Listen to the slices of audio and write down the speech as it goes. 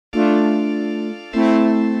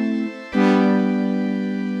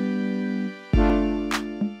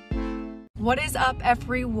What is up,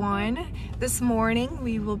 everyone? This morning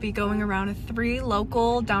we will be going around to 3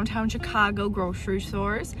 local downtown Chicago grocery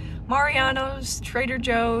stores, Mariano's, Trader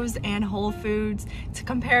Joe's, and Whole Foods, to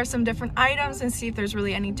compare some different items and see if there's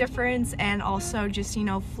really any difference, and also just, you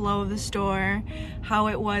know, flow of the store, how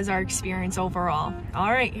it was, our experience overall.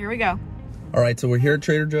 All right, here we go. All right, so we're here at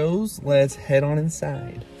Trader Joe's. Let's head on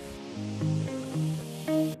inside.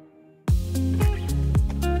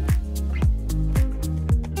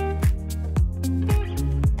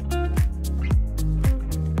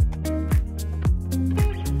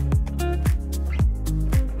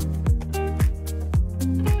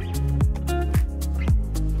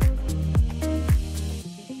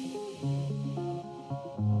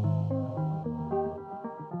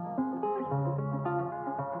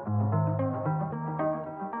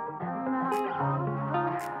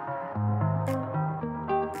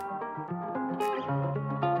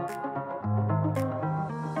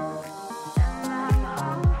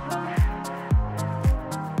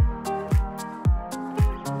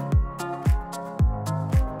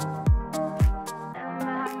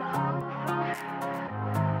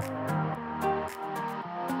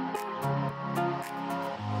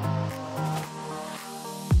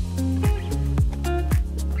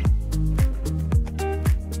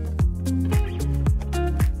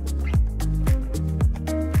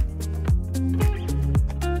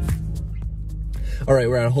 All right,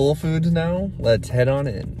 we're at Whole Foods now. Let's head on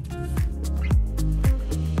in.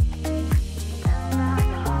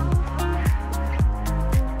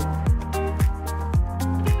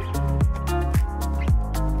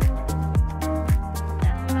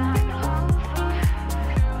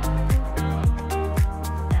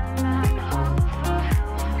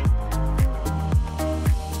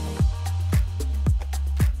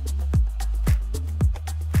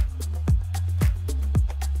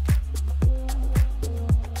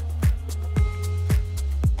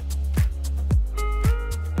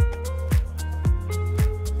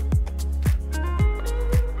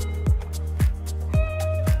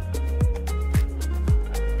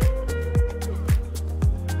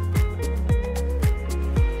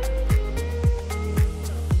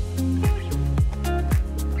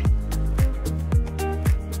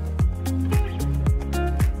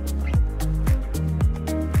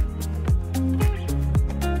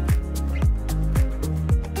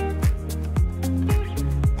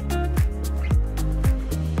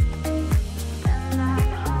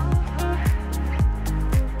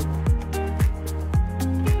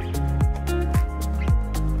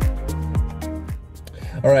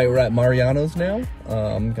 All right, we're at Mariano's now.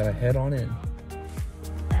 I'm gonna head on in.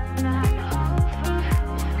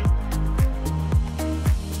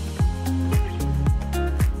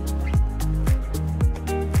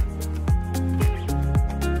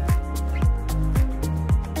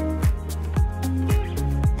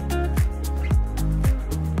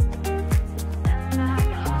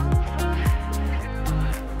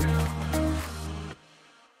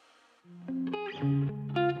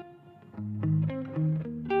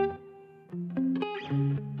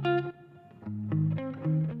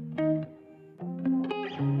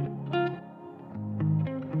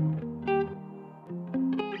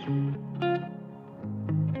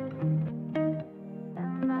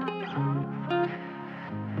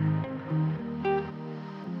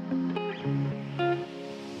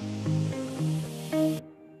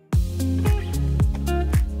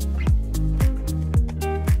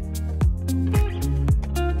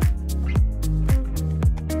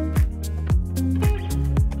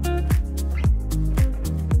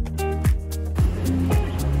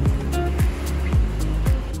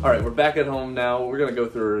 All right, we're back at home now. We're gonna go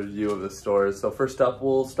through a review of the stores. So first up,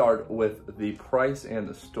 we'll start with the price and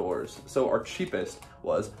the stores. So our cheapest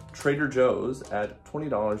was Trader Joe's at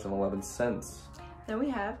 $20.11. Then we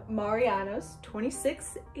have Mariano's,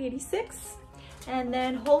 $26.86. And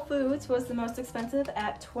then Whole Foods was the most expensive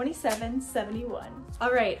at $27.71.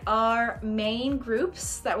 All right, our main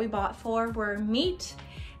groups that we bought for were meat,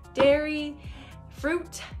 dairy,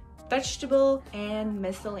 fruit, vegetable, and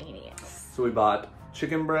miscellaneous. So we bought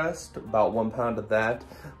chicken breast, about 1 pound of that.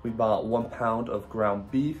 We bought 1 pound of ground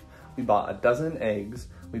beef. We bought a dozen eggs.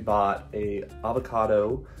 We bought a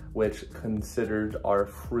avocado, which considered our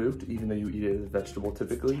fruit, even though you eat it as a vegetable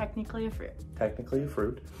typically. Technically a fruit. Technically a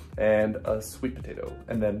fruit. And a sweet potato,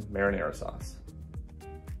 and then marinara sauce.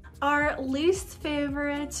 Our least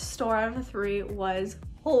favorite store out of the 3 was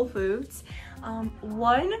Whole Foods.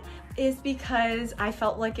 One is because I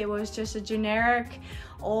felt like it was just a generic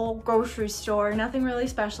old grocery store, nothing really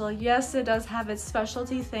special. Yes, it does have its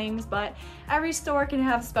specialty things, but every store can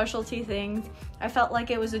have specialty things. I felt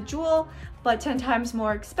like it was a Jewel, but 10 times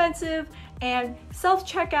more expensive, and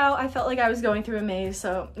self-checkout, I felt like I was going through a maze,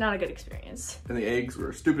 so not a good experience. And the eggs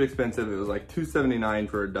were stupid expensive. It was like $2.79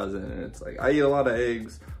 for a dozen, and it's like, I eat a lot of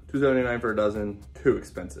eggs, $2.79 for a dozen, too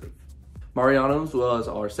expensive. Mariano's was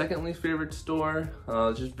our second least favorite store.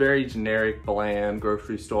 Just very generic, bland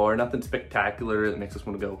grocery store. Nothing spectacular that makes us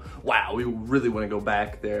want to go, wow, we really want to go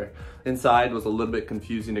back there. Inside was a little bit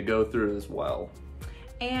confusing to go through as well.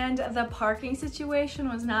 And the parking situation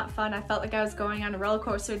was not fun. I felt like I was going on a roller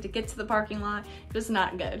coaster to get to the parking lot. It was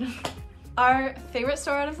not good. Our favorite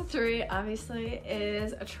store out of the three, obviously,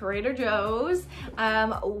 is Trader Joe's.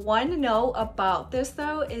 One note about this,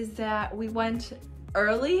 though, is that we went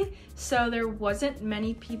early, so there wasn't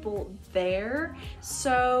many people there.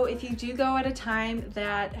 So if you do go at a time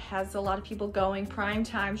that has a lot of people going, prime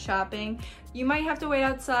time shopping, you might have to wait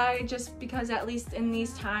outside, just because at least in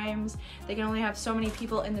these times they can only have so many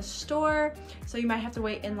people in the store, so you might have to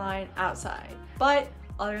wait in line outside. But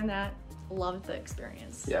other than that, loved the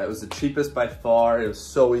experience. Yeah, it was the cheapest by far. It was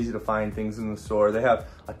so easy to find things in the store. They have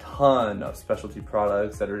a ton of specialty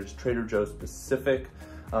products that are just Trader Joe's specific.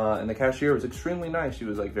 And the cashier was extremely nice. She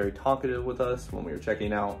was like very talkative with us when we were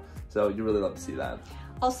checking out. So you really love to see that.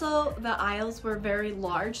 Also, the aisles were very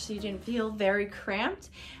large, so you didn't feel very cramped.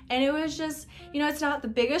 And it was just, you know, it's not the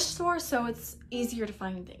biggest store, so it's easier to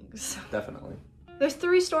find things. Definitely. There's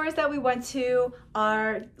 3 stores that we went to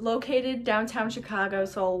are located downtown Chicago,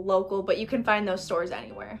 so local, but you can find those stores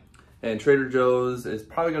anywhere. And Trader Joe's is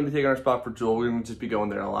probably going to be taking our spot for Jewel. We're going to just be going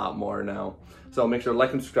there a lot more now. So make sure to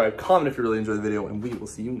like and subscribe, comment if you really enjoyed the video, and we will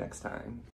see you next time.